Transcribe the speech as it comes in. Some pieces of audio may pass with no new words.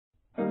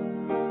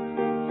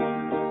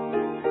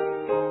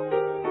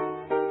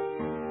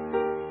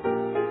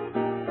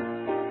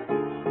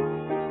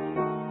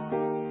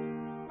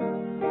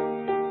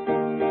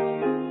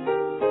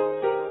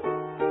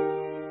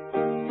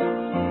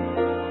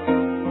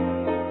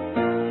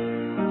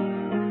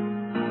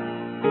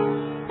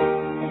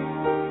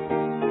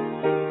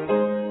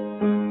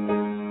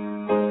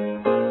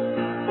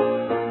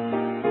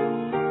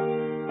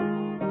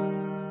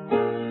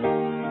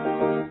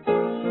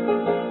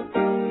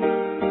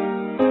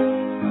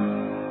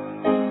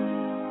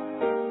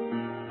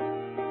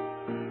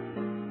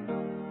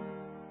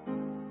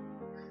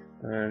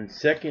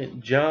2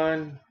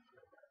 John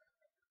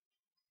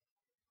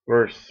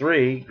verse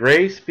 3,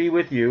 grace be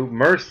with you,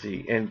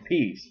 mercy and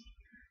peace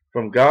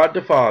from God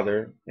the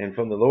Father and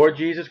from the Lord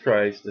Jesus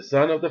Christ, the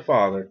Son of the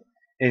Father,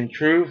 in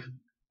truth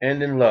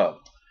and in love.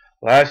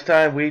 Last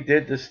time we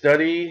did the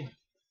study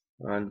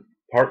on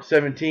part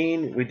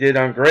 17, we did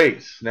on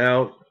grace.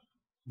 Now,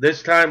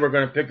 this time we're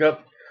going to pick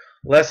up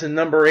lesson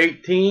number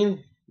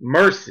 18,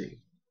 mercy.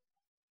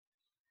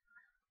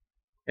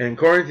 And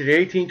according to the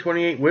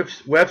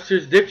 1828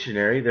 Webster's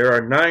Dictionary, there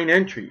are 9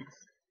 entries.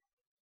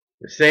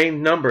 The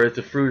same number as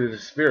the fruit of the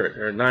Spirit.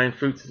 There are 9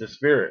 fruits of the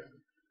Spirit.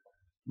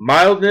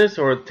 Mildness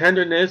or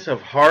tenderness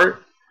of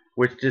heart,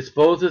 which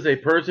disposes a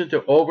person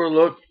to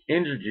overlook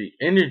injuries,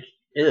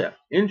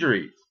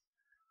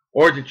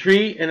 or to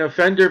treat an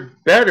offender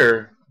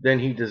better than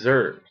he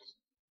deserves.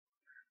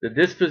 The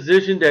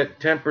disposition that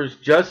tempers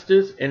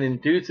justice and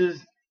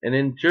induces an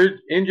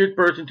injured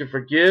person to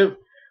forgive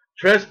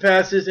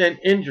trespasses and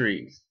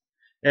injuries,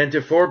 and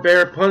to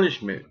forbear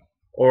punishment,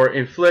 or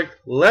inflict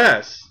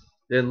less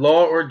than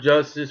law or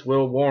justice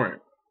will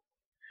warrant.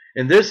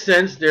 In this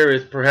sense, there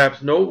is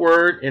perhaps no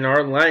word in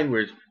our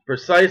language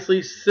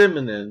precisely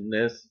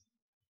synonymous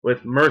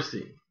with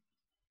mercy.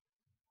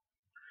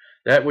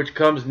 That which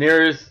comes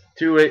nearest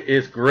to it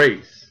is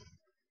grace.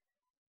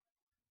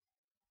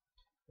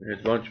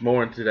 There's much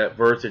more into that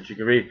verse that you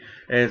can read.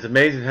 And it's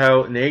amazing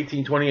how in the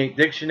 1828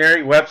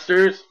 dictionary,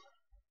 Webster's,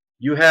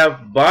 you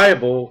have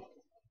Bible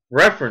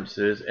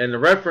references, and the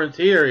reference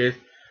here is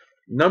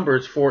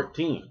Numbers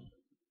 14.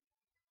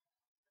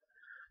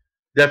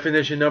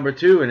 Definition number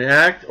 2, an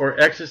act or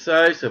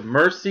exercise of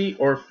mercy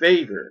or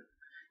favor.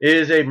 It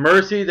is a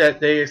mercy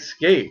that they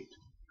escaped.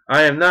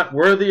 I am not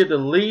worthy of the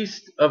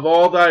least of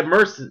all thy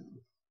mercy.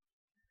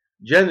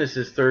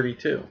 Genesis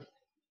 32.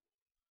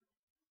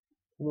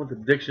 What the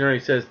dictionary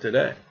says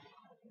today.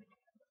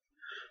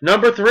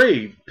 Number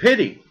 3,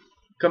 pity,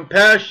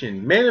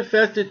 compassion,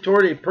 manifested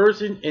toward a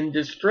person in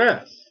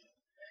distress.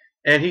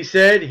 And he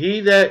said, he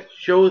that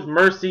shows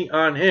mercy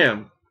on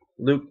him.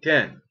 Luke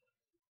 10.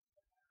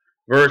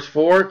 Verse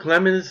 4,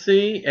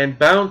 clemency and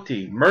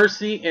bounty,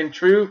 mercy and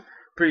truth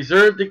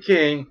preserve the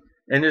king,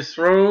 and his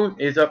throne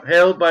is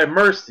upheld by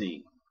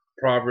mercy.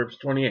 Proverbs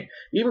 28.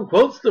 Even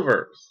quotes the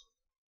verse.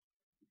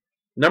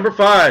 Number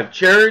 5,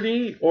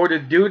 charity or the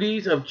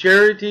duties of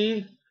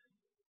charity.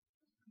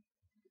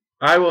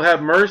 I will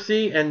have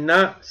mercy and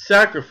not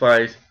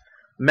sacrifice.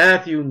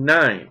 Matthew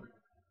 9.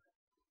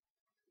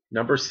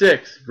 Number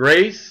 6,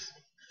 grace,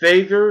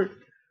 favor.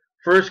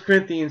 1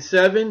 Corinthians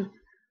 7,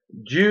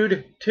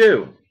 Jude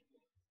 2.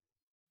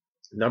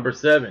 Number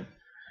 7,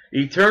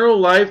 eternal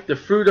life, the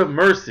fruit of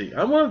mercy.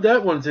 I wonder if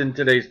that one's in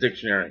today's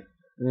dictionary,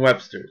 in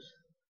Webster's.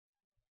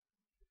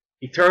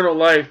 Eternal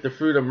life, the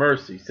fruit of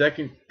mercy.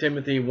 2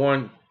 Timothy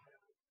 1.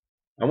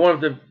 I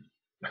wonder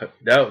if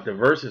the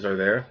verses are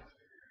there.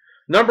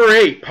 Number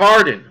 8,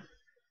 pardon.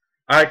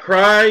 I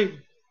cry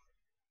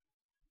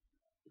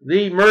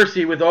thee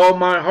mercy with all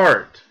my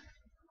heart.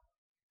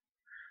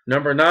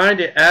 Number 9,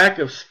 the act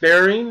of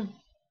sparing,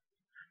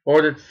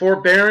 or the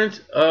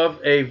forbearance of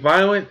a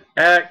violent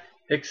act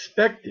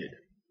expected.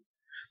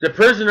 The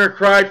prisoner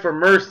cried for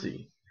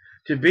mercy,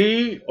 to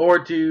be or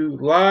to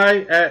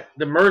lie at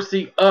the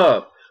mercy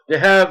of, to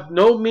have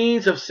no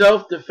means of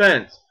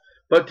self-defense,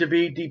 but to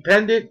be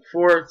dependent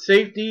for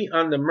safety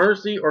on the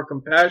mercy or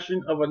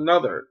compassion of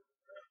another,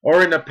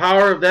 or in the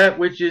power of that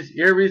which is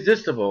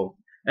irresistible,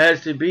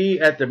 as to be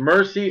at the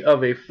mercy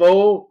of a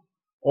foe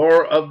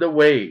or of the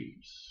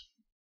waves.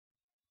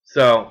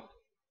 So,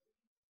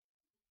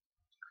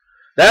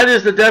 that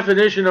is the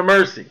definition of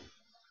mercy.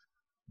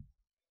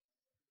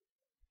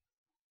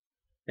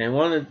 And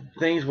one of the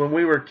things when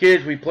we were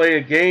kids, we played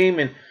a game,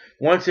 and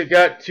once it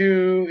got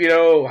too,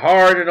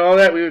 hard and all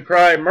that, we would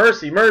cry,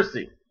 mercy,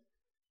 mercy.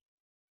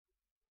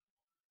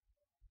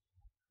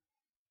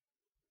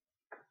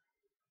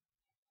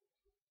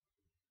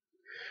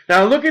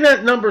 Now looking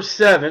at number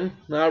 7,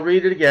 and I'll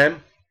read it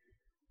again.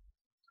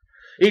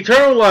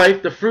 Eternal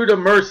life, the fruit of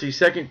mercy,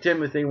 2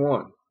 Timothy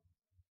 1.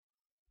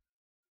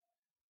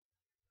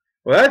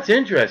 Well, that's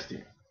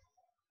interesting.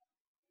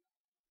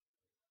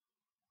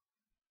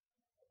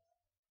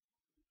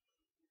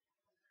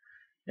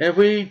 And if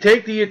we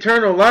take the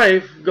eternal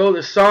life, go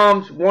to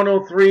Psalms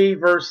 103,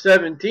 verse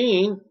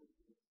 17.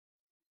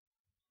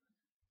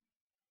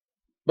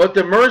 But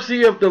the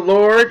mercy of the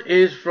Lord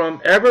is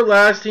from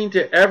everlasting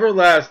to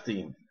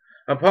everlasting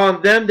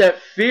upon them that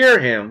fear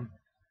him,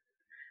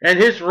 and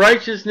his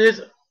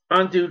righteousness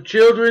unto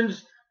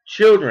children's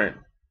children.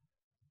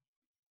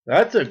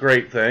 That's a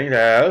great thing to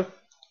have.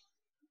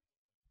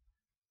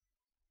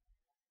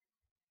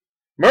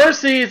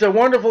 Mercy is a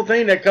wonderful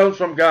thing that comes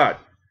from God.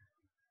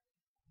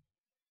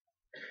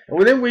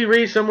 And then we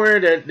read somewhere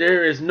that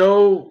there is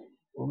no,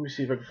 let me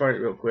see if I can find it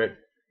real quick.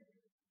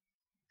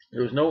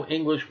 There was no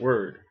English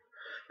word.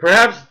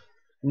 Perhaps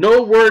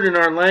no word in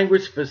our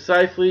language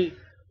precisely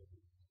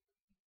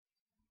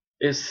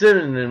is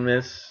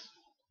synonymous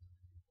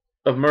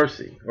of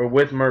mercy or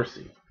with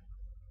mercy.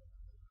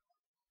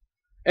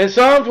 And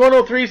Psalms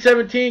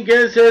 103:17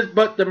 again says,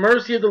 "But the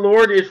mercy of the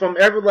Lord is from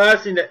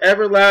everlasting to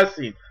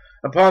everlasting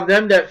upon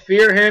them that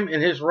fear him,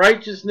 and his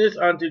righteousness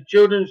unto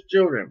children's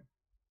children."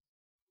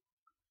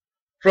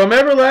 From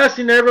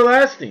everlasting to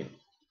everlasting.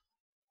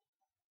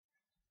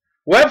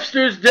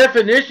 Webster's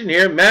definition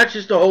here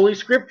matches the Holy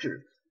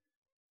Scriptures.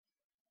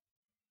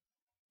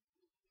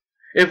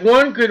 If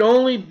one could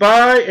only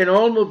buy an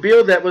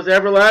automobile that was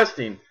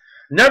everlasting,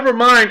 never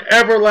mind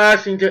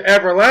everlasting to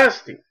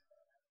everlasting.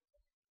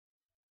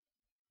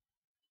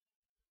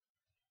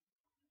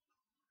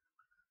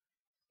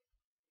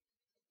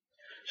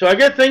 So I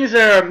get things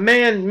that are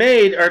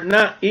man-made are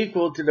not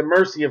equal to the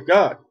mercy of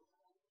God.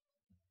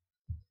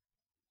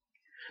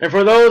 And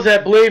for those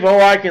that believe, oh,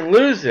 I can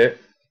lose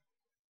it,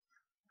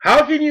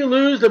 how can you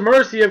lose the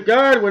mercy of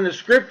God when the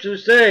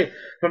Scriptures say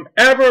from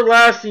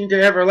everlasting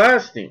to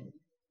everlasting?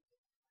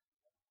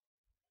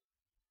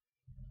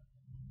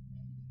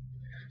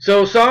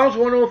 So Psalms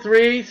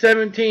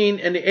 103:17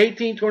 and the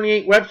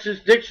 1828 Webster's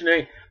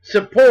Dictionary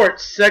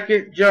supports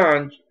 2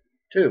 John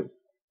 2.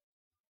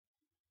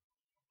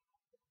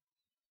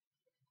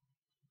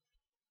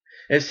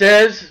 It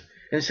says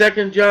in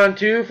 2 John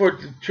 2, "For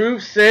the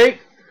truth's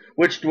sake,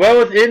 which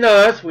dwelleth in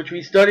us," which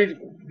we studied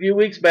a few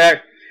weeks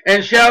back,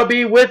 "and shall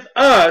be with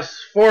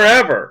us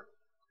forever.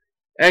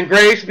 And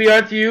grace be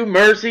unto you,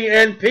 mercy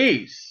and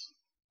peace."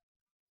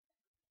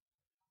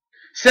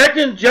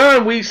 2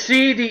 John, we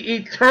see the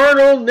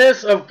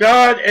eternalness of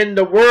God and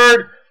the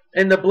Word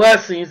and the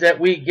blessings that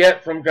we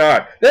get from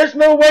God. There's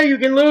no way you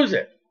can lose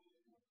it.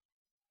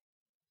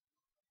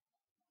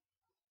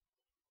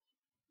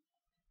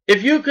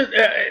 If you could,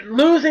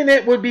 losing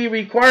it would be a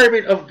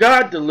requirement of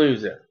God to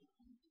lose it,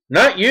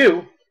 not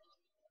you.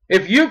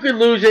 If you could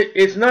lose it,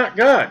 it's not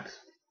God's,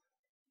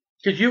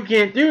 because you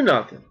can't do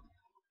nothing.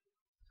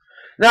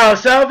 Now,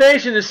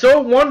 salvation is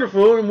so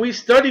wonderful, and we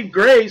studied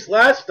grace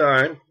last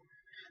time,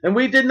 and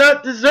we did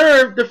not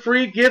deserve the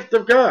free gift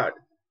of God.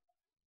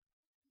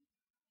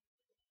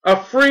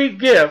 A free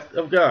gift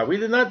of God. We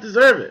did not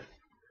deserve it.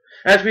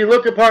 As we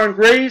look upon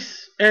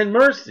grace and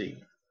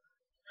mercy.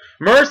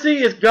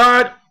 Mercy is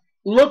God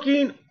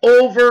looking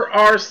over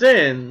our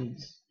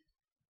sins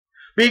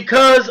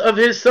because of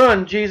his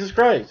Son, Jesus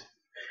Christ,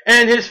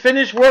 and his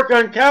finished work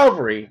on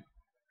Calvary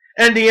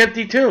and the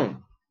empty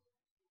tomb.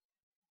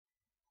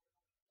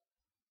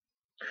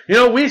 You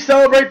know, we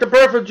celebrate the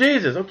birth of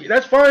Jesus. Okay,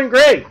 that's fine,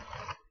 great.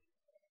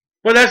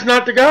 But that's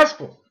not the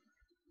gospel.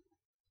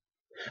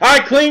 I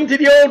cling to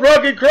the old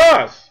rugged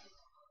cross.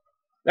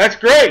 That's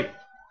great.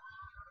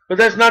 But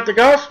that's not the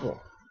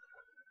gospel.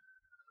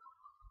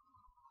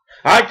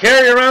 I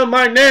carry around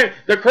my neck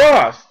the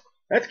cross.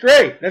 That's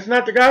great. That's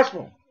not the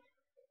gospel.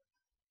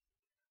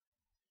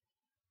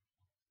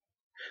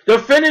 The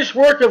finished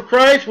work of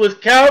Christ was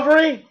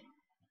Calvary,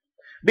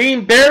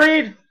 being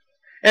buried,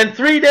 and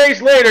 3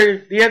 days later,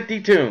 the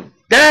empty tomb.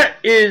 That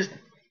is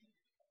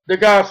the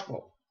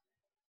gospel.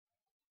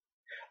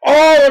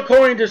 All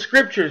according to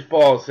Scriptures,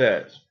 Paul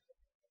says.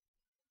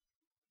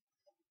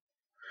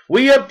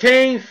 We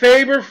obtain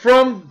favor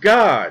from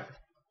God.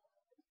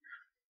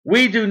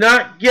 We do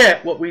not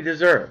get what we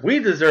deserve. We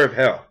deserve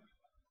hell.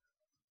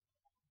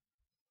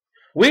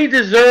 We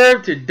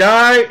deserve to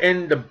die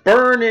and to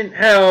burn in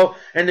hell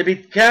and to be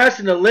cast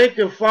in the lake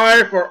of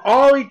fire for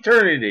all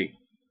eternity.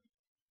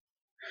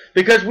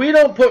 Because we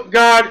don't put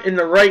God in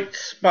the right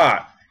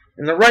spot,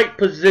 in the right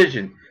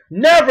position.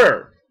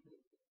 Never!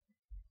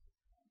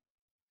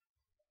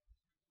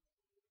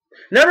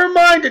 Never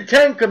mind the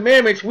 10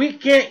 commandments, we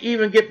can't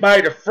even get by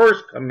the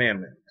first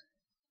commandment.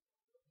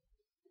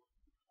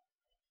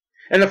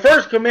 And the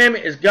first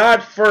commandment is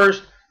God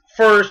first,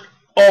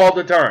 all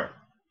the time.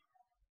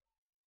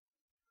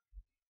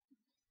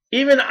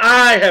 Even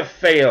I have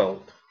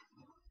failed.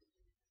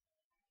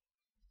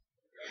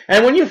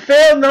 And when you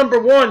fail number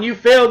 1, you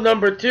fail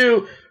number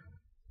 2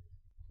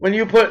 when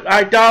you put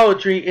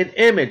idolatry in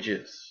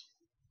images.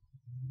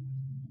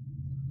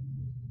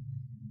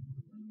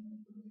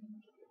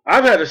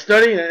 I've had a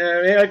study,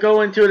 and I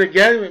go into it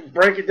again and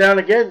break it down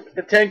again,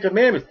 the 10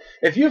 commandments.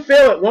 If you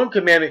fail at 1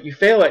 commandment, you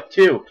fail at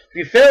 2. If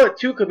you fail at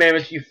 2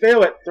 commandments, you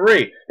fail at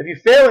 3. If you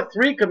fail at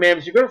 3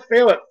 commandments, you're going to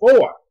fail at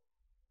 4.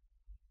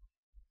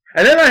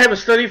 And then I have a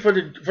study for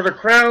the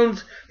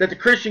crowns that the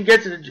Christian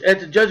gets at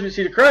the judgment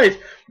seat of Christ.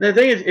 And the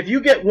thing is, if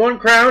you get 1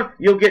 crown,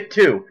 you'll get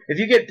 2. If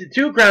you get the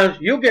 2 crowns,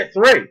 you'll get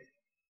 3.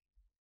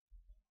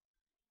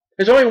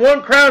 There's only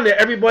 1 crown that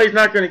everybody's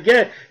not going to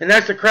get, and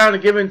that's the crown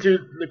given to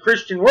the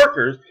Christian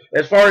workers,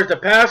 as far as the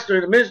pastor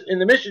and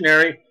the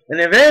missionary and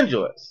the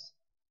evangelist.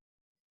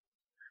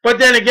 But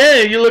then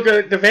again, if you look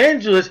at the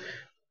evangelist,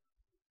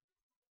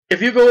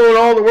 if you go in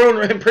all the world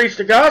and preach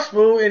the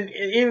gospel in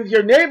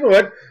your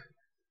neighborhood,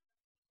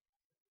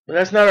 well,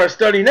 that's not our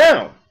study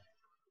now.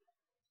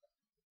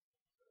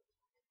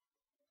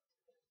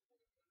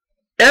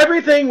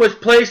 Everything was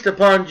placed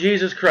upon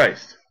Jesus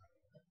Christ.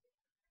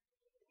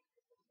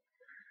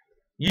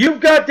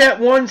 You've got that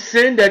one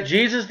sin that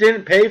Jesus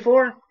didn't pay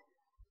for?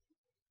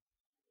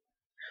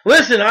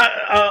 Listen,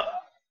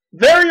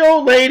 very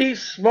old lady,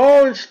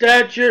 small in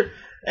stature,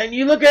 And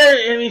you look at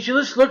it, I mean, she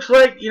just looks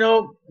like,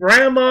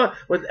 grandma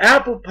with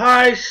apple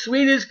pie,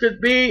 sweet as could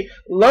be,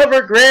 love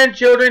her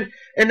grandchildren.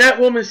 And that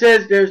woman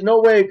says, there's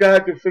no way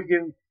God could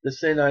forgive the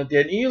sin I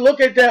did. And you look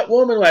at that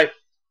woman like,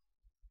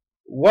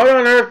 what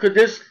on earth could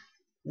this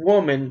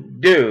woman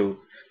do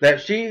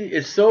that she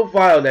is so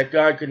vile that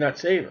God could not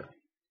save her?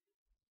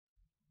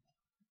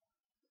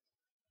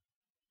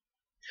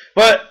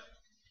 But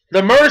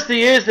the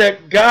mercy is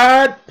that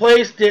God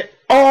placed it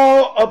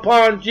all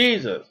upon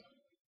Jesus.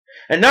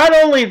 And not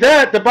only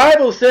that, the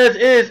Bible says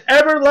it is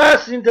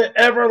everlasting to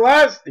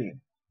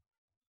everlasting.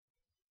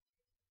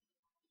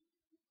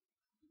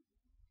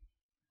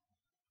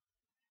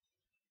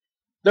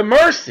 The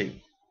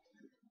mercy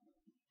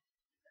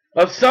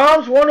of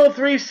Psalms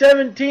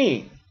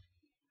 103:17.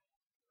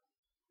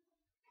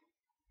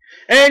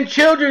 And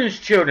children's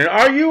children.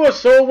 Are you a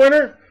soul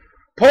winner?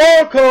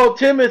 Paul called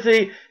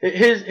Timothy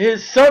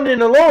his son in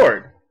the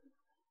Lord.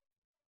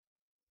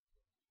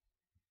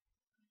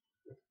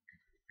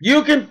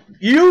 You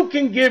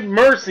can give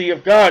mercy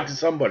of God to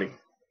somebody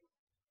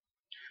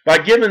by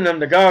giving them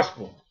the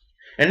gospel.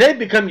 And they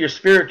become your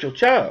spiritual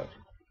child.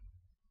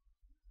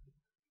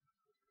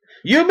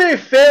 You may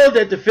have failed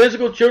at the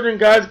physical children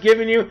God's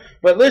given you,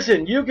 but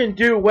listen, you can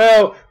do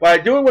well by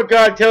doing what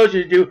God tells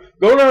you to do,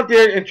 going out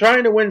there and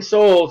trying to win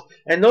souls,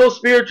 and those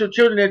spiritual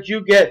children that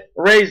you get,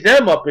 raise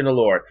them up in the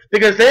Lord,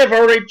 because they have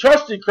already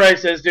trusted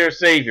Christ as their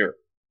Savior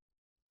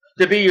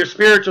to be your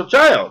spiritual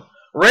child.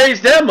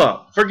 Raise them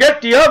up.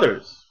 Forget the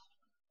others.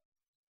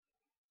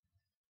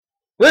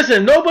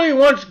 Listen, nobody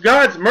wants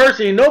God's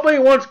mercy. Nobody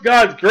wants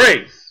God's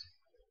grace.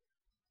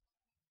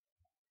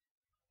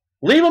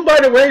 Leave them by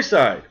the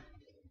wayside.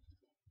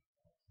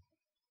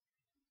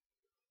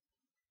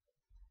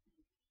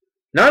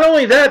 Not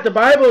only that, the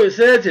Bible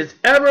says it's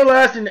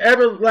everlasting,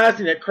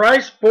 everlasting, that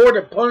Christ bore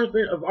the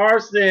punishment of our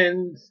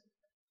sins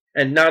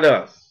and not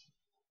us.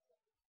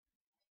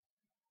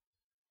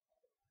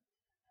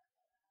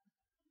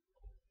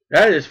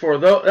 That is for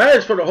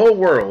the whole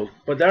world,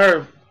 but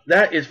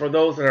that is for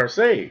those that are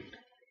saved.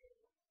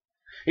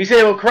 You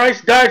say, well,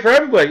 Christ died for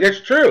everybody.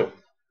 That's true.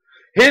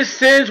 His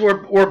sins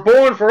were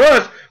borne for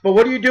us, but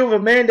what do you do with a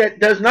man that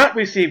does not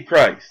receive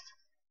Christ?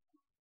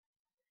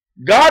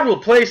 God will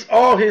place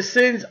all his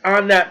sins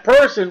on that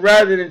person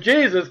rather than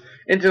Jesus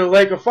into the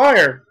lake of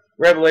fire,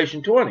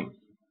 Revelation 20.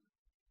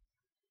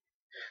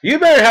 You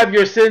better have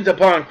your sins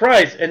upon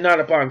Christ and not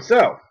upon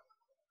self.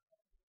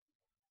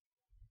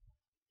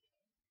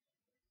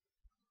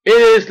 It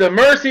is the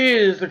mercy,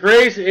 it is the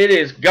grace, it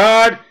is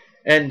God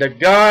and the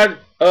God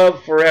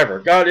of forever.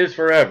 God is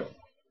forever.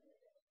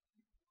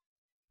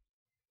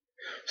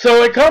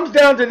 So it comes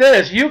down to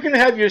this. You can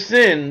have your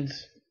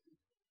sins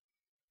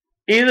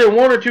either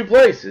one or two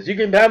places. You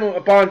can have them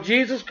upon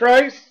Jesus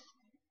Christ,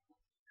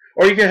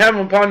 or you can have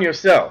them upon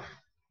yourself.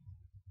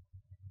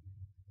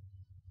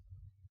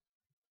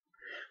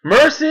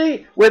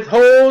 Mercy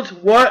withholds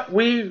what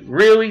we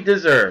really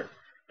deserve.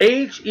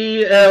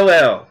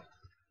 H-E-L-L.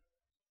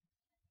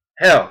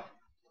 Hell.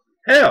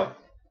 Hell.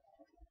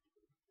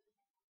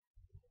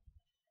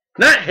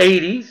 Not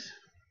Hades.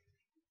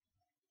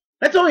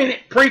 That's only a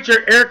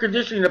preacher air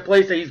conditioning the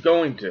place that he's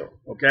going to.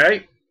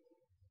 Okay?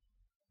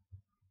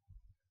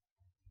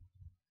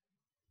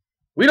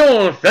 We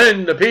don't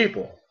offend the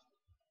people.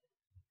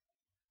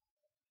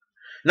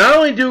 Not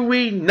only do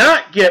we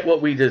not get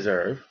what we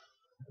deserve,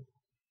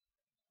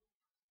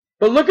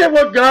 but look at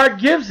what God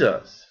gives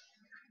us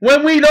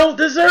when we don't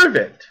deserve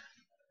it.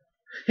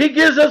 He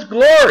gives us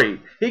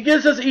glory. He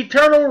gives us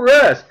eternal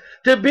rest,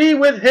 to be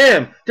with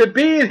him, to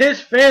be in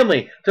his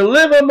family, to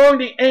live among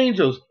the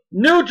angels,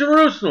 New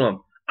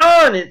Jerusalem,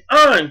 on and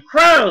on,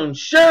 crown,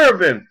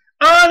 cherubim,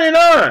 on and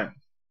on.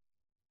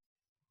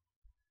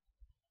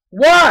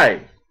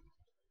 Why?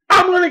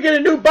 I'm going to get a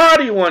new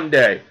body one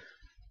day.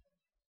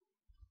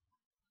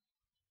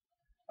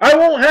 I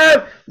won't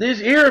have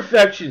these ear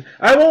infections.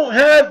 I won't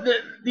have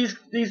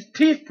these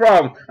teeth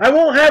problems. I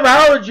won't have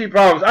allergy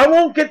problems. I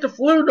won't get the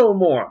flu no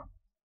more.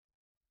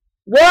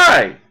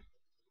 Why?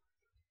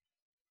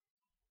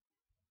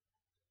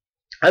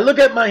 I look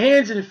at my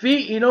hands and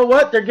feet, you know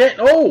what? They're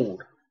getting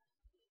old.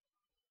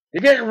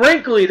 They're getting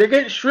wrinkly. They're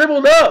getting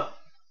shriveled up.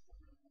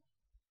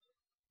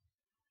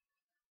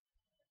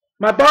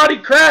 My body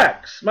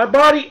cracks. My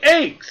body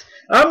aches.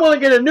 I'm going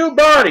to get a new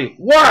body.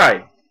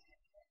 Why?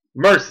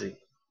 Mercy.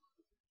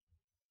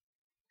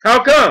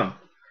 How come?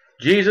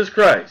 Jesus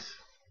Christ.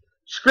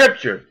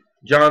 Scripture,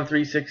 John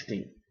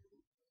 3:16.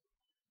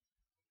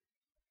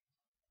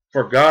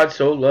 For God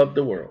so loved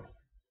the world.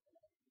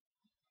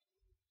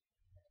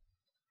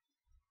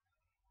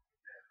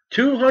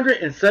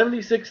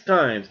 276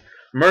 times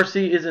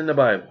mercy is in the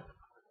Bible.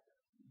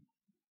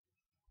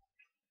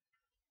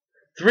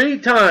 3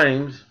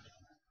 times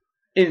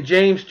in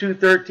James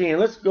 2:13.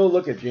 Let's go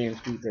look at James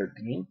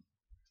 2:13.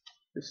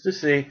 Just to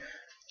see.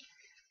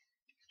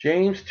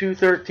 James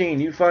 2:13.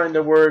 You find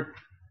the word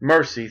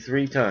mercy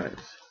 3 times.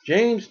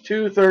 James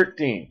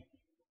 2:13.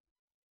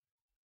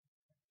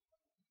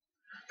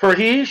 For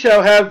he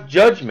shall have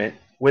judgment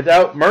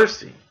without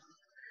mercy,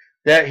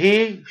 that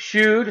he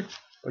shewed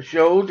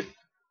showed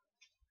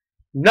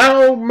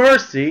no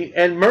mercy,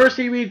 and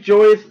mercy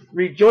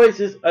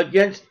rejoices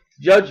against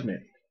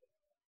judgment.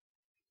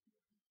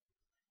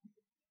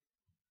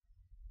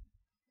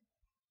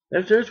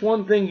 If there's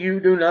one thing you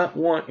do not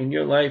want in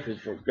your life, is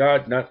for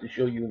God not to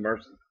show you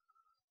mercy.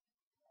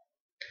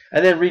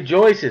 And then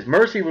rejoices.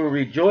 Mercy will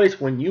rejoice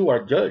when you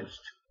are judged.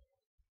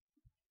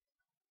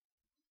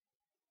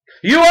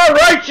 You are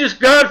righteous,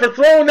 God, for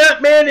throwing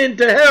that man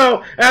into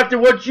hell after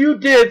what you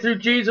did through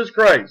Jesus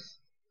Christ.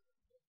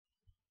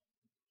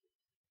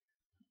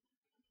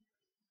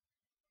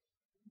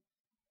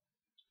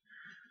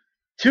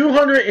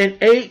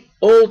 "208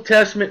 Old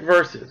Testament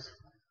verses.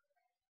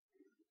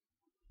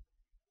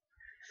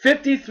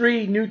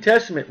 53 New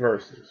Testament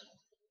verses.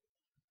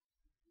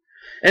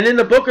 And in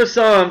the book of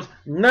Psalms,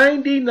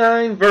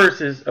 99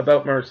 verses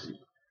about mercy.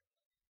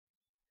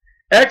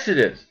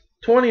 Exodus,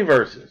 20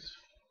 verses.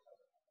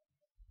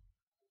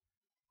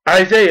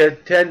 Isaiah,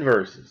 10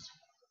 verses.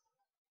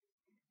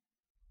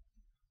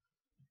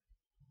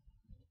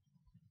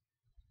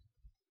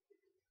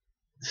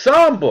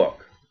 Psalm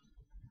book.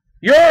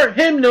 Your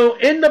hymnal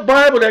in the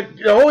Bible that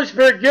the Holy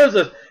Spirit gives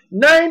us,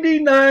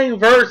 99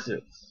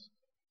 verses.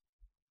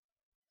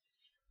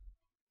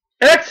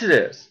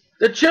 Exodus.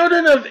 The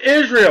children of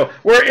Israel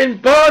were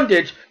in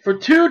bondage for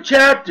 2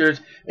 chapters,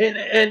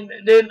 and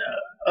then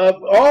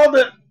all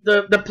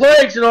the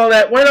plagues and all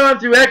that went on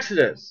through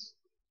Exodus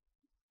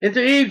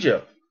into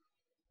Egypt.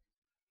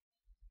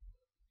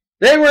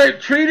 They were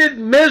treated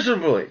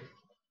miserably.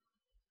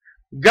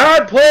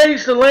 God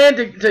placed the land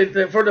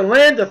for the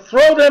land to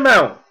throw them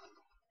out.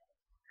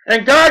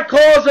 And God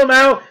calls them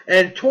out,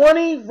 and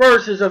 20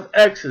 verses of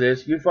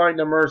Exodus, you find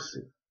the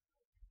mercy.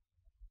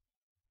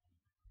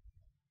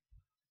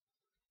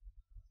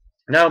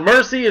 Now,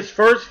 mercy is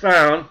first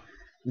found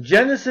in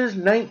Genesis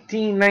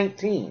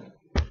 19:19.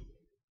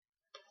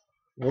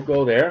 We'll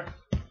go there.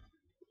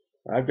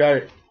 I've got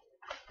it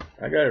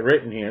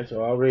written here,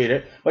 so I'll read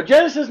it. But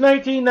Genesis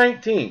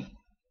 19:19.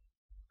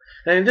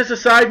 And just a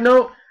side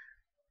note,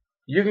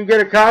 you can get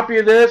a copy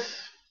of this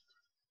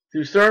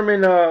through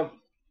Sermon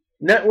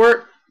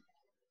Network.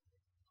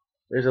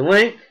 There's a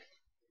link.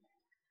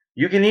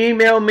 You can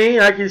email me.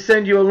 I can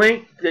send you a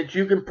link that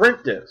you can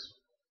print this.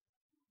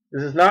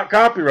 This is not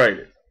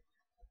copyrighted.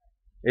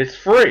 It's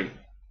free.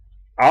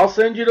 I'll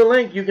send you the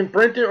link. You can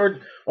print it or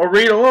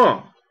read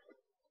along.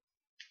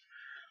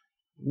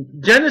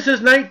 Genesis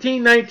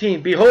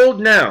 19:19. Behold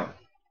now,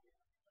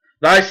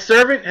 thy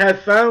servant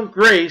hath found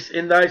grace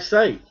in thy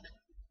sight,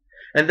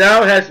 and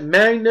thou hast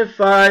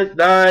magnified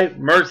thy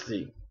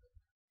mercy.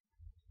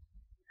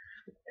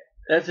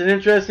 That's an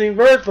interesting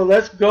verse, but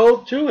let's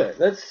go to it.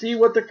 Let's see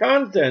what the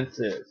contents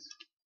is.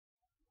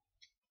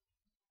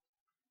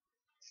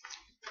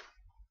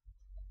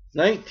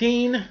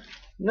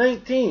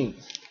 19:19.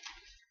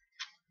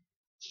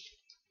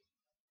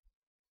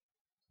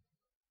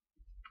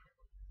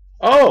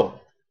 Oh,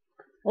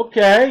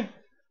 okay.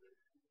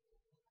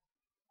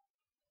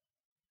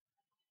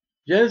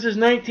 Genesis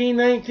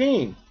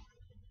 19:19.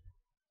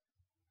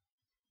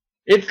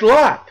 It's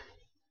Lot.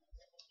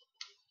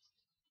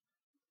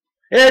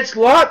 It's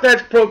Lot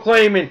that's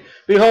proclaiming,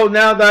 behold,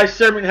 now thy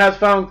servant has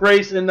found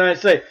grace in thy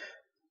sight.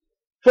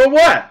 For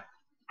what?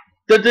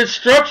 The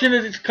destruction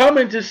that is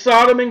coming to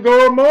Sodom and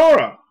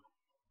Gomorrah.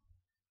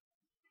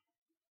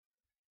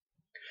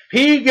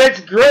 He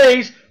gets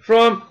grace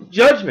from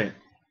judgment.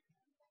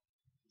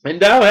 And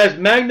thou hast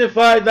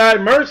magnified thy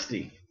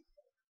mercy.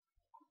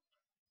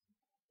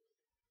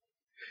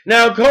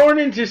 Now,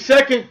 according to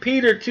 2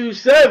 Peter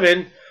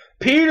 2:7,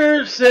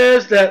 Peter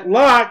says that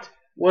Lot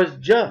was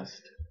just.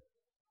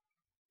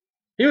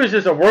 He was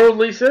just a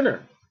worldly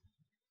sinner.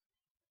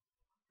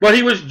 But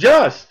he was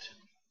just.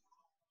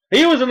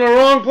 He was in the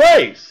wrong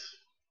place.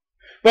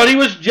 But he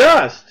was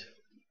just.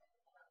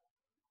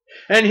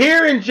 And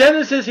here in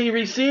Genesis, he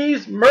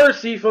receives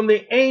mercy from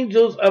the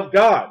angels of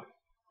God.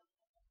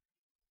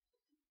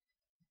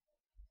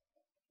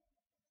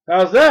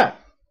 How's that?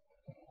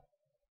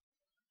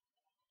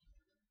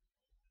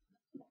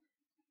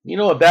 You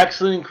know, a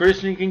backsliding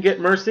Christian can get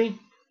mercy.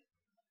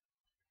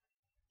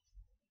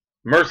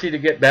 Mercy to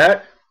get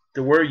back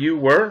to where you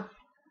were.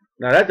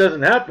 Now, that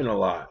doesn't happen a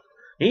lot.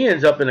 He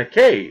ends up in a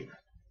cave.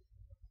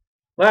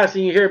 Last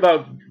thing you hear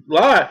about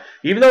Lot,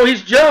 even though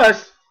he's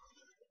just,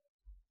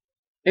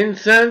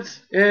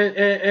 incense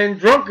and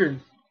drunkard.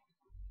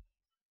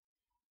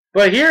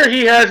 But here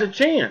he has a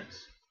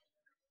chance.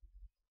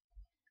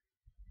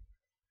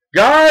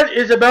 God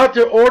is about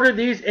to order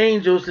these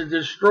angels to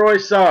destroy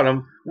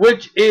Sodom,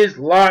 which is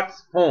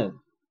Lot's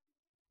home.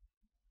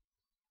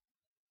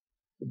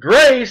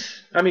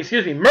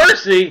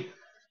 Mercy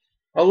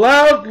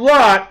allowed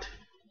Lot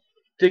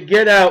to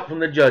get out from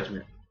the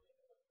judgment.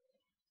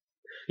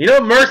 You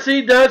know what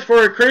mercy does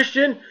for a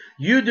Christian?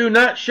 You do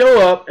not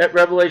show up at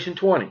Revelation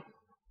 20.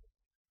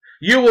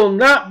 You will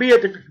not be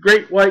at the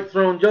great white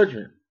throne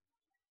judgment.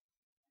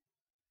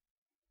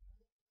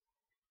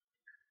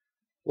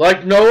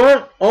 Like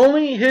Noah,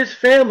 only his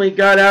family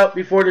got out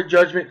before the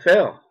judgment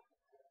fell.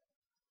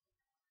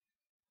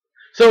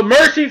 So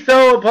mercy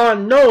fell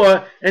upon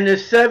Noah and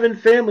his 7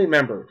 family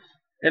members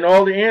and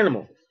all the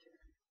animals.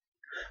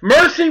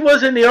 Mercy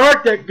was in the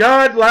ark that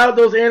God allowed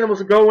those animals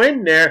to go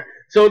in there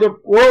so the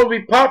world would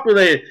be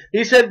populated.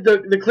 He said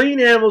the clean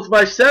animals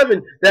by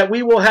 7, that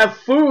we will have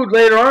food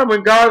later on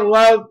when God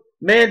allowed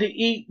man to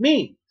eat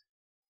meat.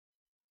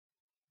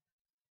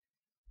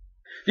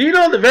 Do you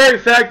know the very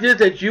fact is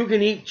that you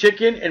can eat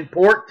chicken and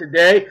pork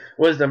today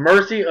was the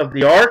mercy of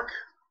the ark?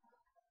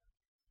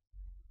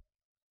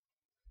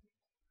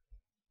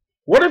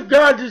 What if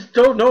God just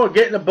told Noah,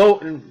 get in a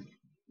boat and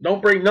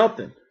don't bring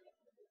nothing?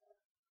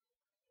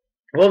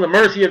 Well, the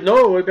mercy of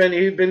Noah would have been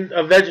he'd been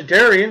a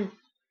vegetarian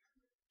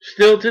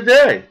still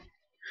today.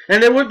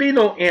 And there would be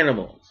no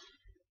animals.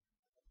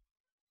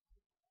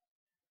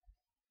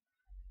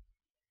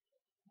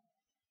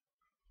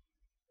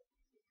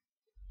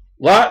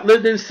 Lot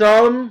lived in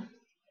Sodom,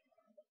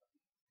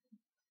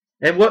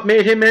 and what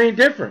made him any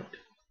different?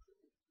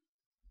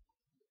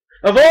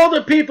 Of all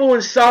the people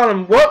in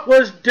Sodom, what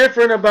was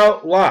different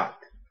about Lot?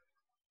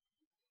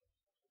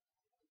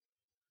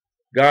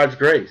 God's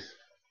grace.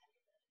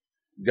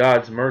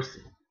 God's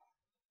mercy.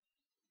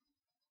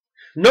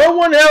 No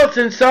one else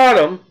in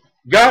Sodom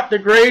got the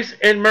grace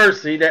and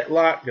mercy that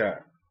Lot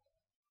got.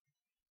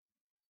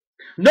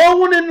 No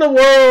one in the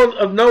world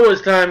of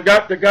Noah's time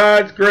got the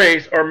God's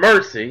grace or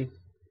mercy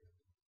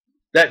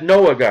that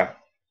Noah got.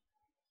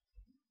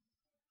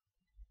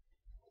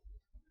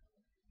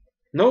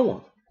 No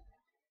one.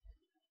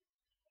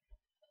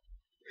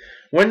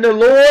 When the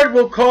Lord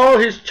will call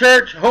his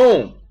church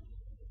home,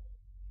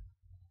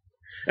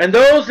 and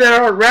those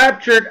that are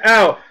raptured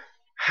out,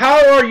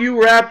 how are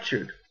you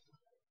raptured?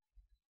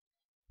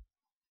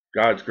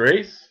 God's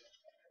grace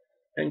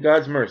and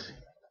God's mercy.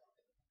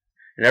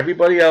 And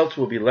everybody else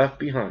will be left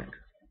behind.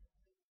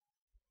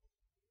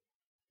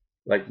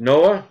 Like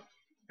Noah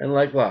and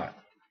like Lot.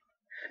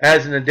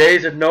 As in the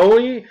days of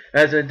Noah,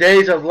 as in the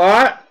days of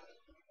Lot,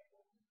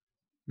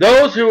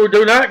 those who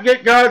do not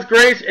get God's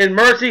grace and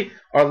mercy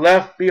are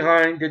left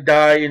behind to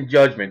die in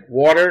judgment,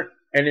 water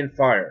and in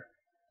fire.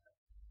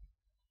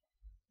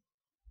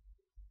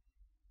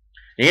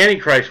 The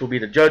Antichrist will be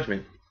the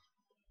judgment.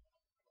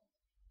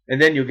 And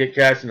then you'll get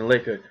cast in the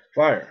lake of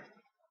fire.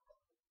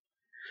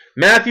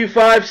 Matthew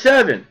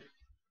 5:7.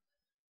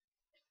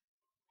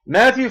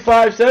 Matthew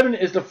 5:7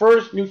 is the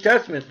first New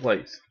Testament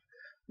place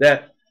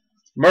that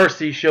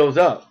mercy shows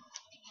up.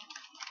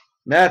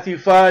 Matthew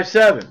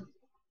 5:7.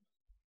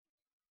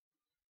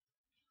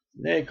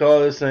 They call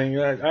this thing,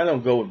 I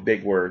don't go with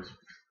big words.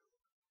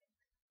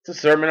 It's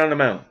a Sermon on the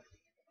Mount.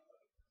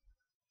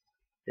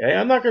 Okay,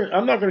 I'm not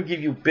gonna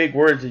give you big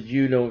words that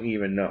you don't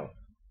even know.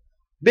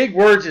 Big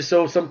words is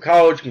so some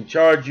college can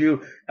charge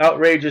you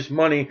outrageous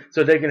money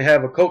so they can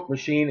have a Coke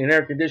machine in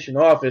air-conditioned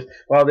office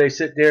while they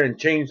sit there and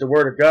change the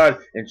Word of God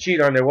and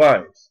cheat on their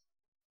wives.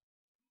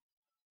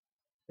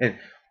 And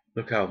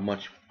look how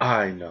much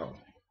I know.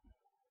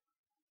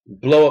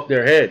 Blow up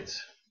their heads.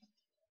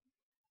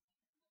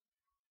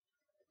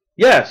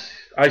 Yes,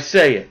 I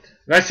say it.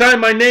 And I sign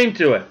my name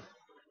to it.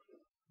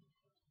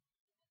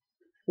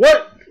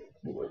 What?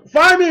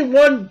 Find me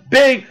one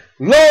big,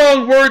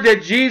 long word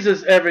that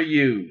Jesus ever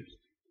used.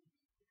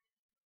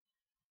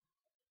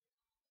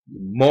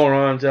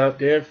 Morons out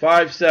there.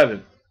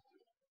 5:7.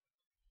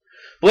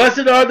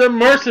 Blessed are the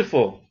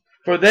merciful,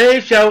 for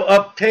they shall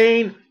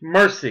obtain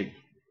mercy.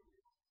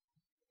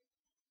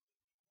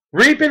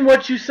 Reaping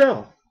what you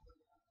sow.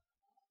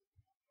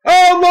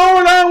 Oh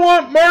Lord, I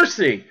want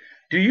mercy.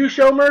 Do you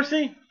show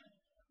mercy?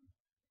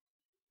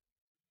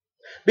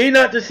 Be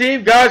not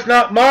deceived, God's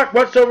not mocked.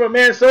 Whatsoever a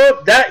man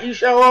soweth, that ye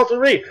shall also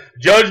reap.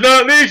 Judge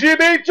not, lest ye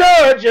be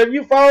judged. Have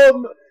you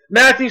followed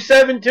Matthew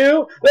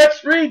 7:2?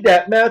 Let's read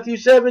that, Matthew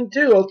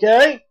 7:2,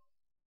 okay?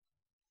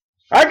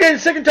 I'm getting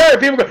sick and tired of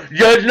people going,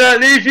 judge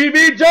not, lest ye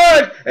be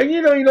judged. And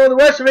you know the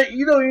rest of it,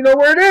 you don't even know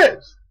where it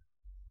is.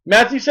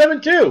 Matthew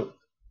 7:2.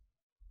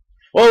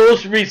 Well,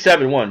 let's read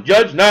 7:1.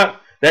 Judge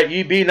not, that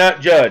ye be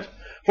not judged.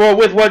 For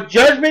with what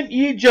judgment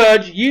ye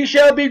judge, ye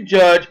shall be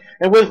judged,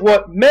 and with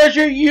what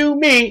measure you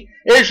mete,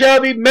 it shall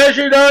be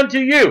measured unto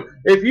you.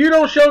 If you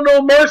don't show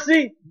no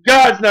mercy,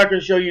 God's not going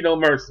to show you no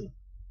mercy.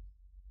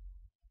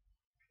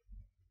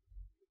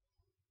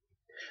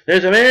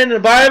 There's a man in the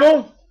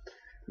Bible,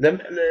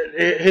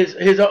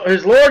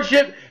 his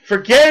lordship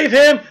forgave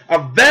him a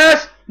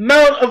vast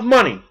amount of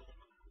money.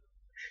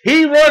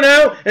 He run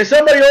out and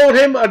somebody owed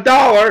him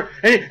 $1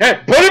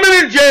 and put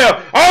him in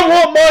jail. I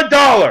want my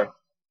 $1.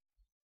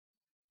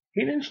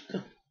 He didn't.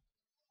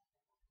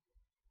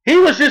 He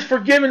was just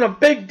forgiven a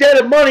big debt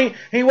of money.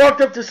 He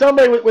walked up to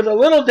somebody with a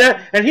little debt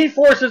and he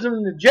forces him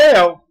into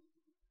jail.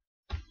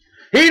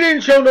 He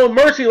didn't show no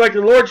mercy like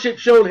the lordship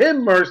showed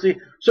him mercy.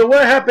 So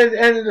what happened at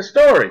the end of the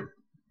story?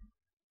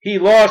 He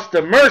lost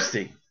the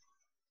mercy.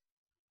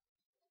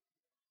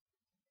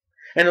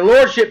 And the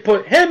lordship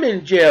put him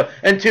in jail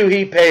until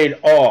he paid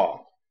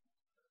all.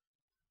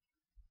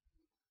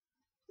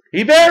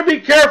 You better be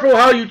careful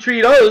how you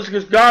treat others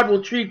because God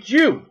will treat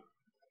you.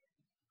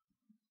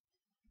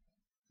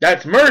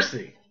 That's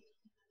mercy.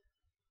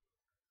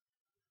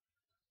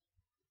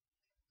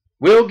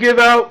 will give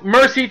out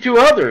mercy to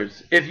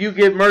others if you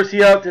give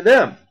mercy out to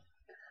them.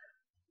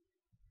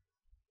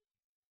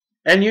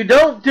 And you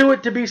don't do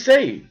it to be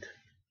saved.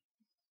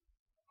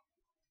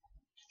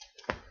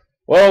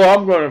 Well,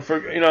 I'm going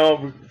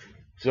to,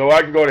 so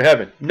I can go to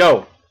heaven.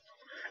 No.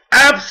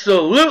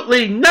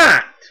 Absolutely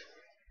not.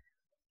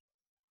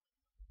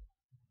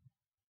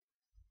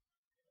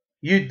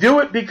 You do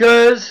it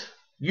because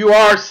you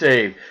are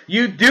saved.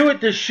 You do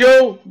it to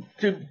show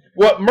to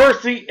what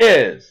mercy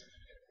is.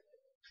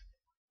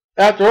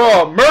 After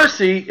all,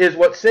 mercy is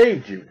what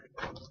saved you.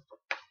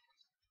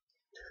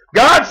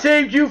 God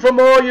saved you from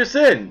all your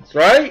sins,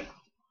 right?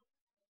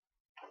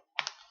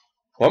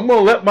 Well, I'm going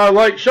to let my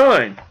light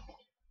shine.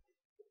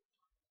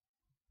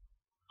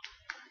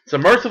 It's a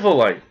merciful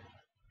light.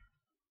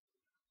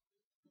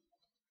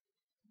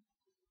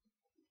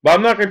 But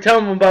I'm not going to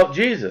tell them about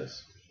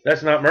Jesus.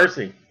 That's not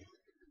mercy.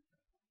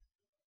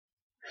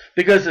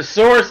 Because the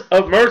source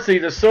of mercy,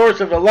 the source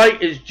of the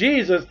light is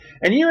Jesus,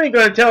 and you ain't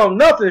going to tell them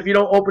nothing if you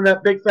don't open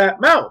that big fat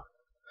mouth.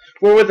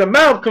 For with the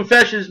mouth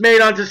confession is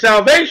made unto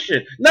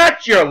salvation,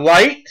 not your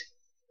light,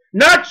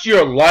 not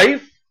your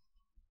life.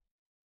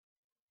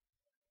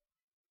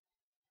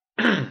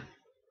 The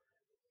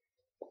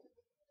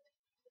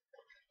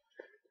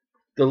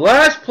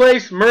last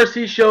place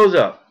mercy shows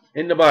up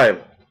in the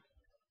Bible.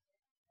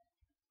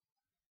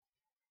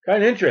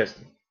 Kind of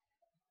interesting.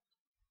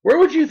 Where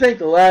would you think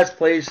the last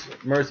place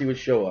mercy would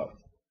show up?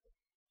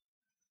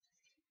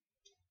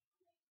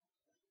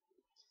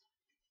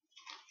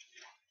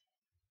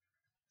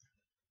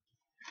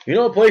 You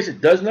know a place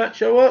it does not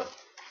show up?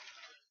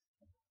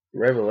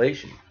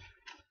 Revelation.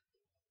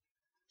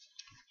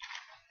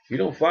 You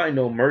don't find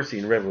no mercy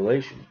in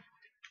Revelation.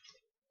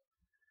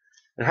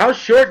 And how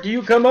short do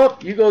you come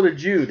up? You go to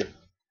Jude.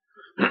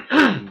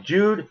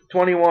 Jude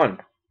 21.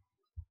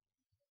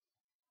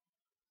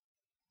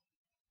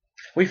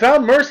 We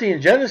found mercy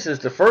in Genesis,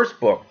 the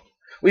first book.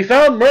 We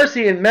found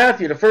mercy in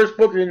Matthew, the first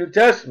book of the New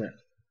Testament.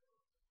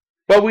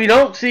 But we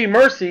don't see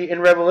mercy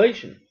in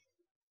Revelation.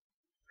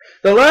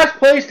 The last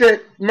place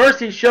that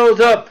mercy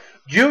shows up,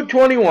 Jude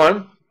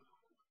 21.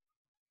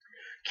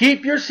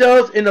 Keep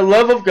yourselves in the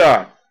love of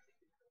God,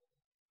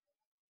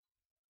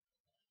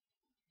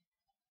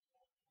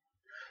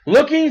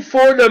 looking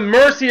for the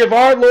mercy of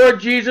our Lord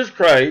Jesus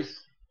Christ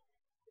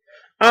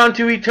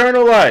unto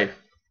eternal life.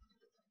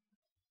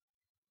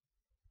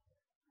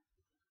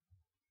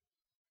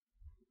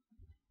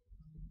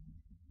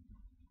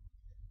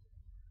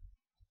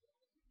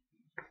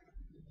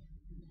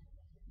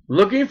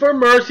 Looking for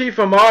mercy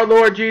from our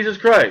Lord Jesus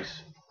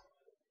Christ.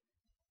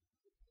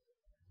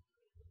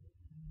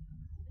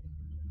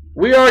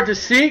 We are to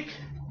seek.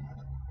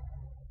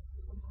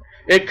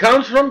 It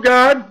comes from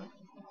God.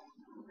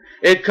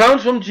 It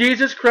comes from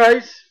Jesus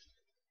Christ.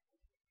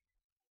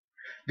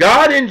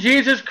 God and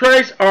Jesus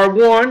Christ are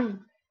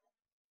one.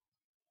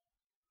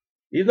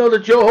 Even though the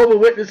Jehovah's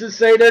Witnesses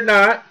say they're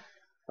not.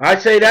 I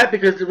say that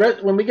because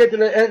when we get to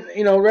the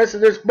end, rest of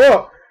this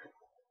book,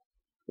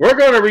 we're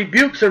going to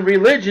rebuke some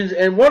religions,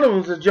 and one of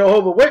them is the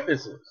Jehovah's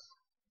Witnesses.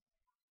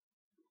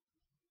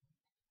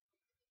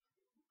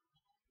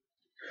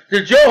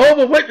 The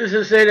Jehovah's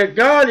Witnesses say that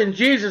God and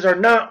Jesus are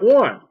not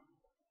one.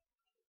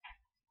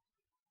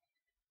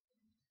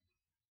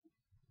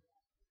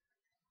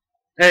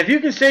 And if you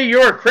can say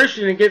you're a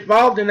Christian and get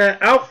involved in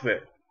that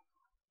outfit,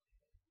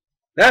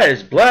 that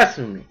is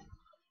blasphemy.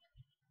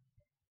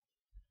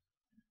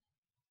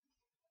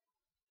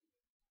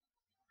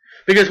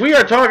 Because we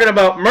are talking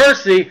about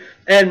mercy,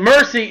 and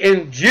mercy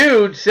in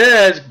Jude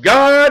says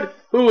God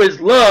who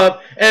is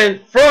love, and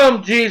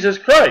from Jesus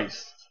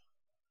Christ.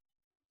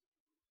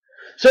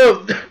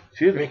 So,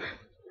 excuse me.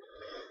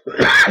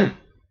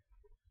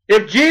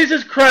 If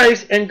Jesus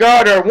Christ and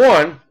God are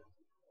one,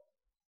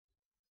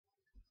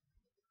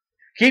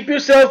 keep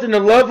yourselves in the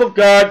love of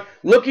God,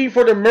 looking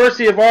for the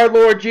mercy of our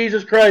Lord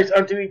Jesus Christ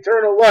unto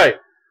eternal life.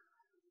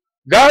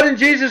 God and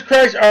Jesus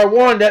Christ are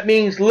one. That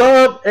means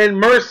love and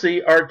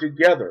mercy are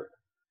together.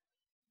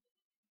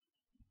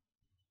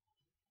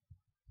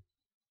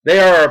 They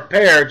are a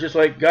pair, just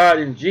like God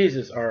and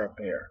Jesus are a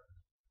pair.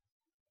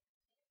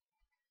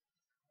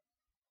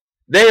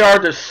 They are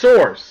the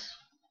source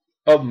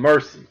of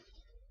mercy.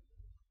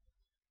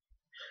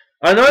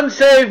 An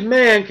unsaved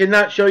man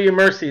cannot show you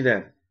mercy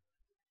then.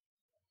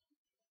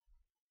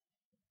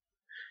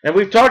 And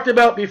we've talked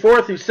about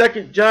before through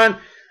 2 John,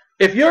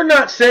 if you're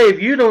not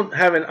saved, you don't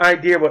have an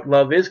idea what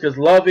love is, because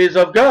love is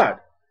of God.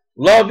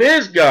 Love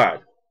is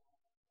God.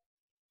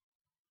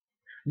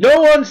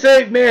 No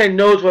unsaved man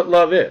knows what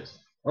love is,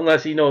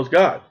 unless he knows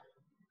God.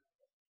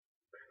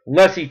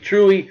 Unless he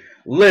truly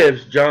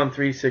lives John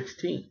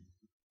 3:16.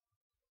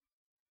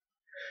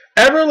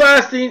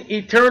 Everlasting,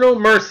 eternal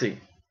mercy.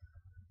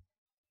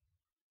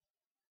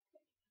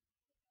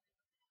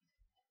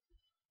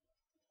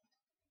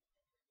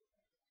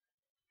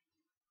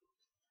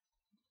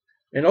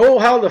 And oh,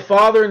 how the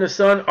Father and the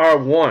Son are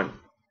one.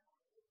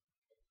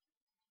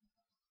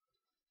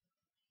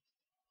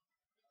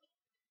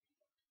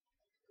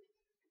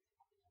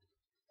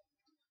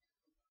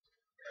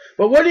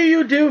 But what do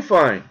you do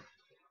find?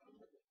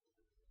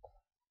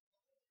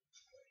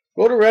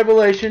 Go to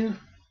Revelation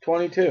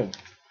 22.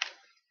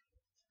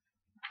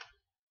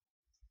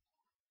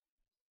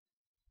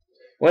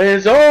 When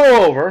it's all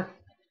over,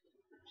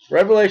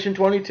 Revelation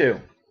 22,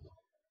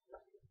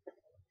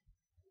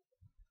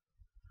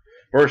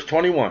 verse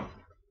 21,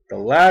 the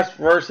last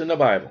verse in the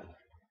Bible.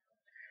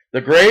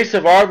 The grace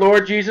of our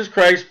Lord Jesus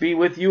Christ be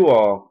with you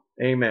all.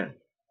 Amen.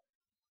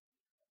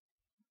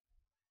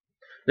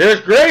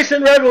 There's grace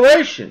in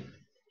Revelation,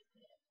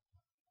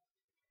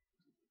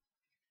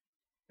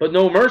 but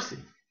no mercy.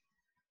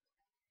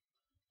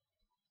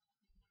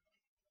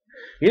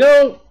 You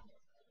know,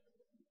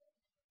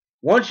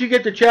 once you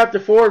get to chapter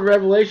 4 of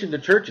Revelation, the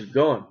church is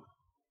gone.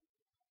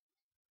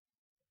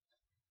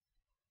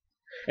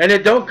 And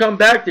it don't come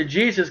back till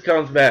Jesus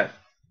comes back.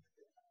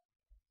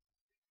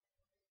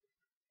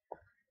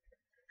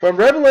 From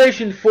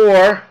Revelation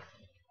 4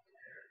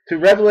 to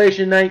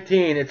Revelation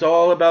 19, it's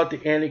all about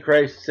the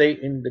Antichrist,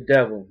 Satan, the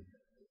devil.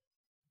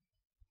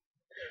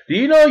 Do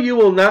you know you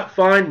will not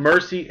find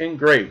mercy and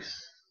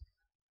grace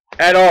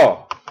at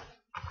all?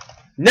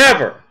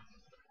 Never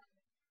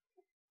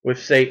with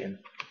Satan.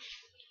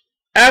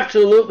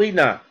 Absolutely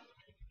not.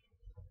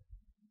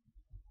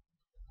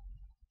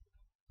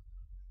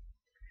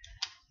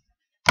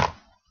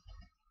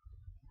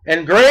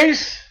 And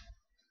grace,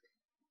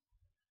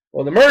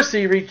 well, the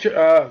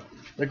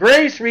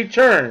grace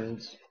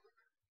returns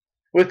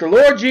with the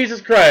Lord Jesus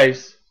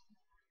Christ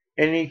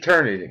in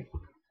eternity.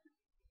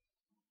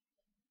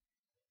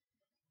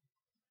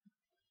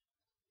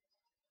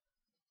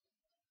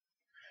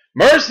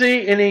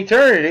 Mercy in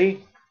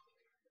eternity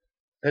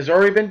has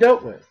already been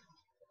dealt with.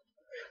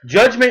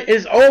 Judgment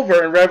is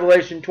over in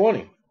Revelation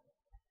 20.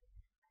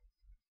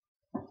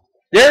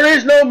 There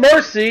is no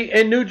mercy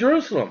in New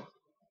Jerusalem.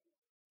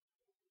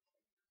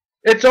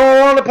 It's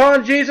all on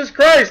upon Jesus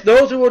Christ.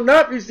 Those who will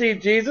not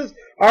receive Jesus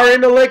are in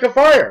the lake of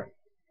fire.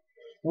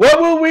 What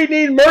will we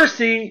need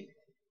mercy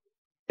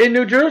in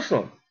New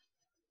Jerusalem?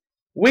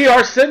 We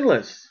are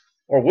sinless,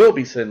 or will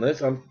be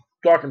sinless. I'm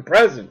talking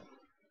present.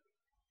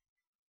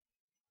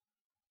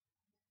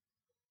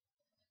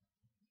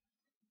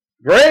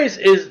 Grace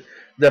is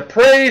the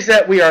praise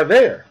that we are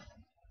there.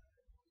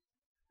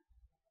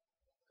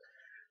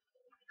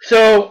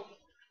 So,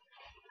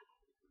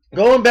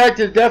 going back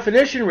to the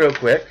definition real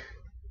quick.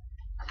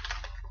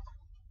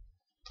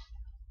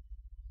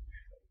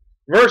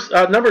 Verse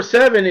number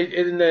 7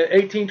 in the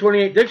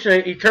 1828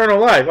 dictionary, eternal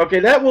life. Okay,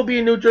 that will be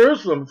in New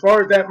Jerusalem as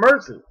far as that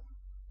mercy.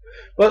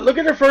 But look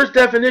at the first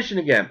definition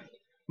again.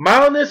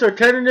 Mildness or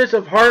tenderness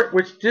of heart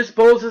which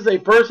disposes a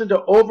person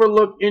to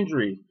overlook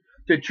injury,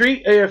 to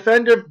treat an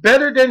offender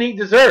better than he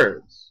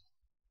deserves.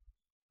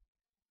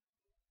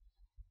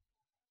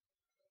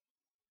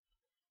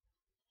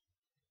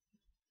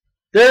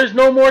 There is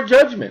no more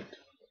judgment.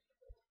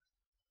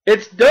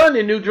 It's done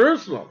in New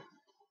Jerusalem.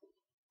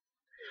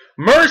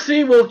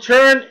 Mercy will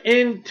turn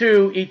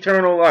into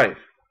eternal life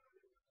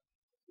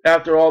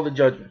after all the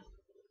judgment.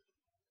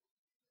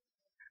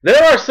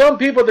 There are some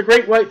people at the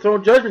Great White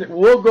Throne Judgment that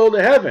will go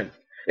to heaven.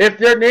 If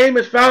their name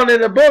is found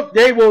in a book,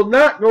 they will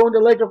not go into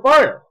the lake of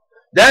fire.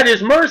 That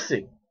is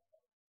mercy.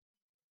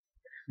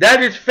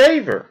 That is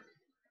favor.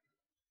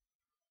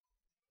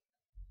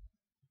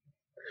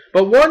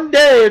 But one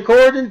day,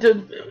 according to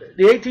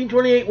the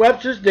 1828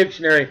 Webster's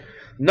Dictionary,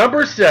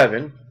 number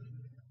 7,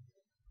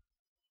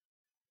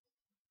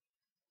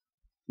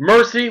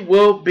 mercy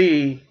will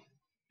be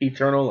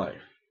eternal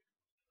life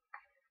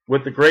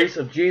with the grace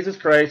of Jesus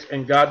Christ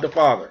and God the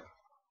Father.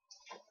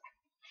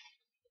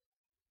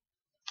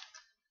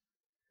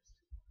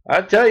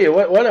 I tell you,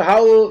 what a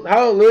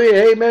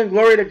hallelujah, amen,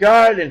 glory to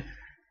God. And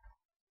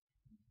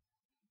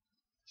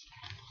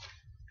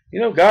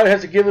you know, God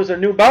has to give us a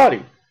new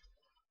body.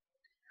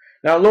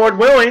 Now, Lord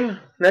willing,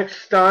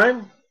 next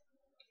time,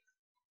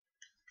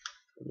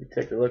 let me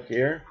take a look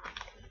here.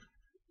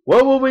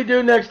 What will we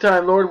do next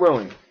time, Lord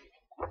willing?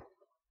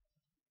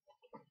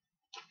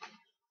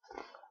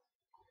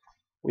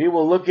 We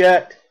will look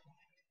at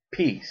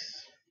peace.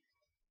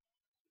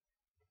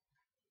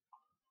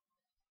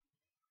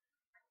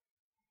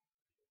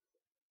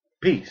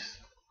 Peace.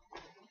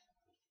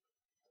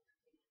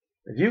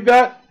 If you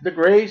got the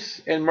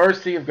grace and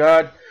mercy of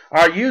God,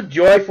 are you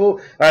joyful?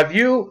 Have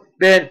you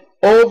been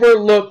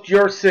overlooked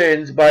your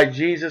sins by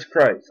Jesus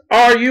Christ?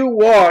 Are you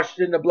washed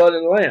in the blood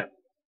of the Lamb?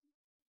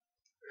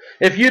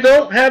 If you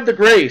don't have the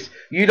grace,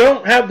 you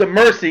don't have the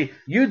mercy,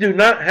 you do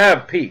not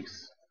have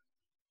peace.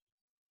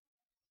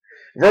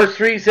 Verse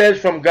 3 says,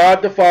 from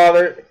God the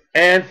Father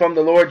and from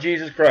the Lord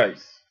Jesus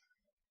Christ.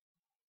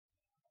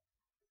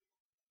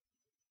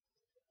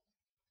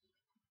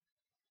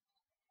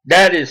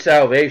 That is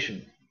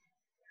salvation.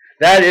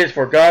 That is,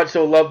 for God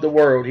so loved the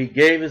world, he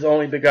gave his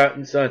only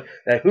begotten Son,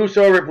 that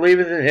whosoever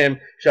believeth in him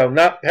shall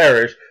not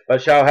perish,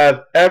 but shall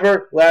have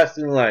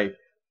everlasting life.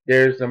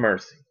 There's the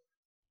mercy.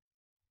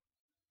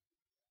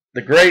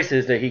 The grace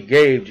is that he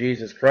gave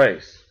Jesus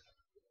Christ.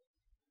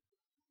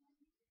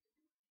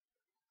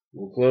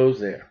 We'll close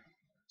there.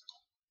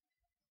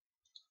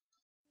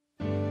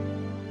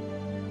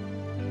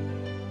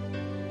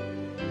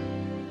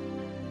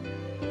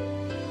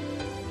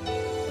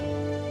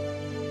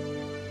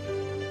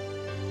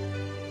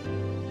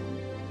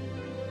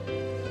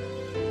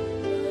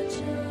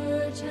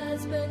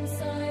 remained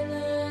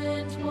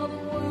silent while the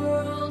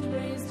world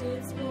raised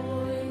its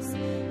voice.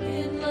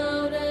 In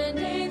loud and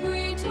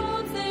angry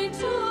tones they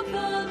took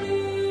the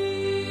lead.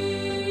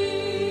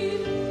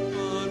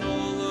 But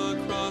all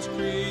across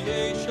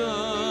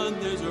creation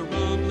there's a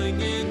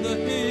rumbling in the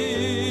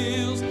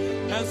hills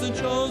as the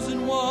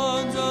chosen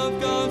ones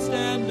of God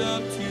stand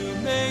up to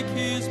make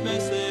His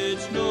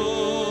message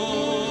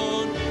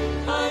known.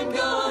 I'm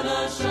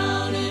gonna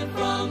shout it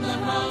from the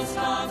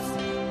housetops,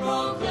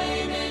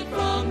 proclaim it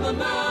from the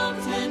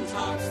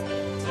mountaintops,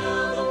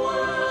 tell the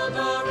world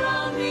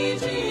around me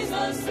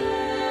Jesus saves.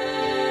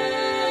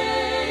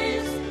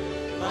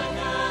 I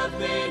have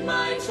made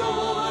my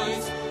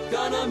choice,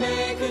 gonna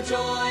make a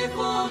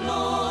joyful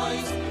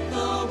noise,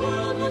 the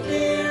world will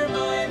hear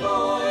my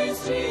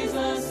voice,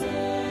 Jesus saves.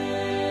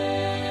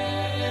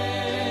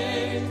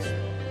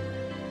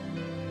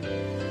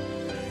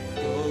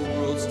 The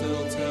world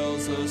still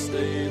tells us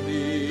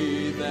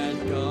daily that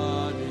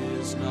God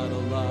is not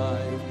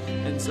alive,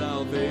 and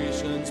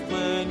salvation's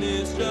plan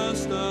is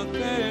just a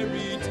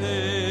fairy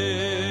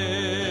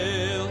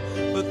tale.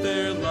 But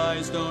their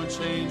lies don't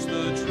change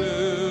the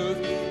truth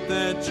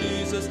that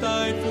Jesus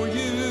died for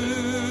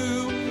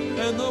you,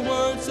 and the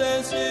Word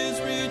says His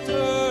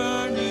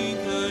returning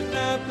could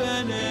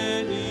happen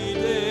any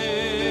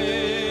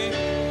day.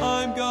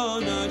 I'm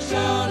gonna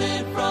shout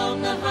it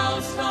from the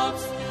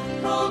housetops,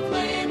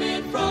 proclaim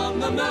it from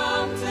the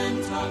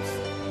mountaintops,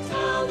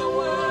 tell the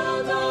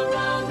world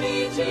around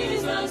me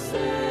Jesus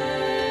saves.